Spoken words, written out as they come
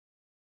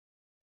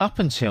Up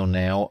until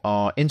now,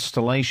 our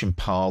installation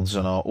paths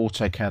and our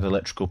AutoCAD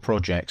Electrical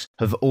projects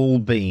have all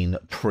been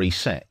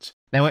preset.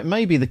 Now, it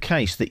may be the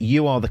case that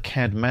you are the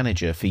CAD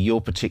manager for your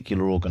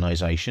particular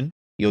organisation.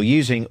 You're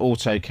using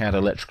AutoCAD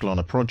Electrical on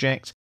a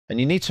project, and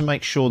you need to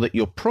make sure that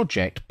your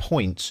project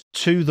points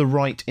to the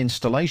right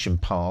installation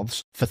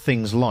paths for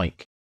things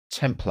like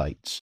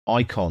templates,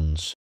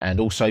 icons, and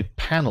also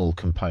panel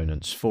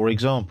components, for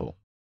example.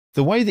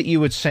 The way that you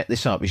would set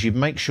this up is you'd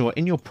make sure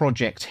in your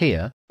project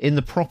here, in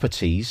the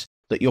properties,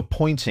 that you're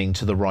pointing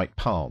to the right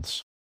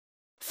paths.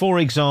 For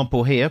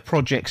example here,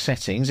 project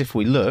settings, if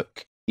we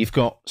look, you've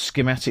got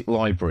schematic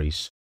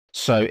libraries.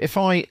 So if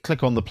I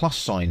click on the plus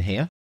sign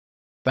here,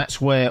 that's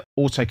where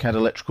AutoCAD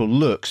Electrical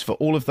looks for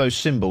all of those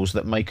symbols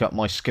that make up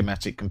my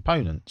schematic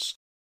components.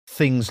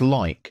 Things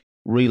like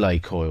relay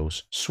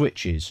coils,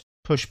 switches,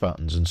 push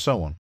buttons, and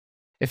so on.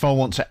 If I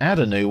want to add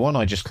a new one,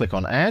 I just click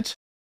on Add.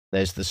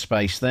 There's the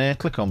space there,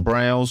 click on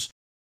Browse,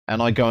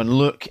 and I go and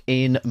look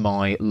in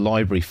my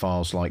library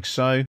files like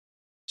so.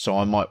 So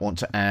I might want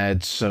to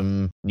add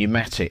some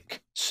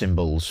pneumatic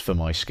symbols for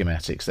my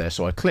schematics there.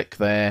 So I click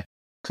there,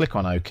 click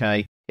on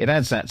OK. It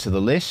adds that to the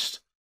list.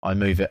 I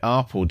move it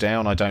up or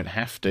down, I don't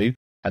have to,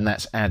 and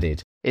that's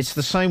added. It's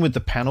the same with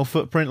the panel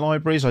footprint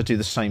libraries. I do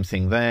the same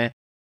thing there.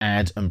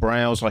 Add and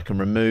browse, I can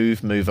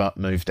remove, move up,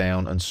 move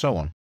down, and so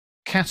on.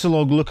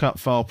 Catalog lookup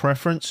file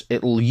preference,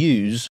 it'll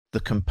use the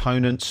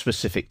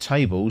component-specific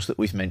tables that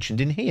we've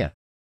mentioned in here.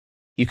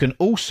 You can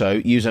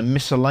also use a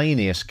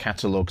miscellaneous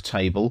catalog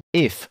table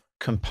if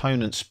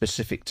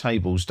component-specific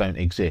tables don't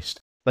exist.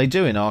 They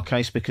do in our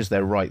case because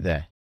they're right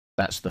there.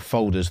 That's the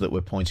folders that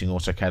we're pointing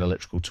AutoCAD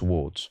Electrical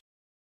towards.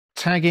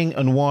 Tagging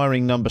and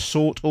wiring number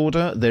sort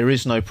order, there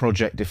is no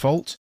project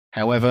default.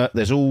 However,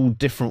 there's all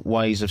different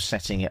ways of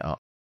setting it up.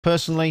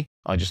 Personally,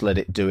 I just let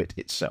it do it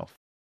itself.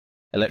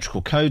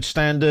 Electrical code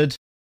standard,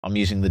 I'm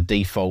using the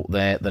default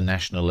there, the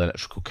National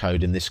Electrical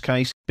Code in this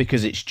case,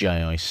 because it's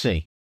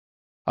JIC.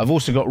 I've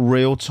also got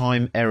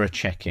real-time error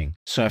checking,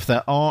 so if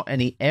there are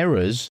any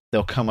errors,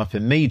 they'll come up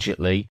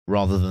immediately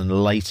rather than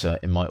later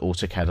in my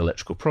AutoCAD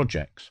Electrical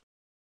projects.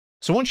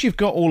 So once you've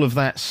got all of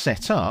that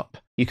set up,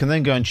 you can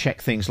then go and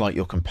check things like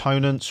your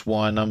components,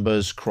 wire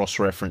numbers,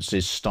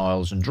 cross-references,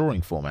 styles, and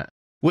drawing format,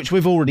 which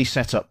we've already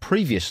set up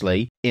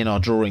previously in our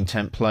drawing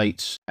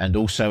templates and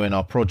also in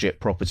our project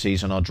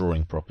properties and our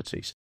drawing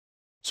properties.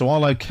 So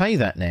I'll OK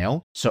that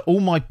now, so all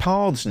my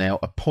paths now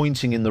are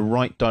pointing in the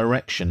right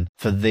direction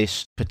for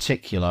this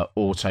particular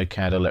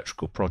AutoCAD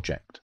Electrical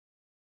project.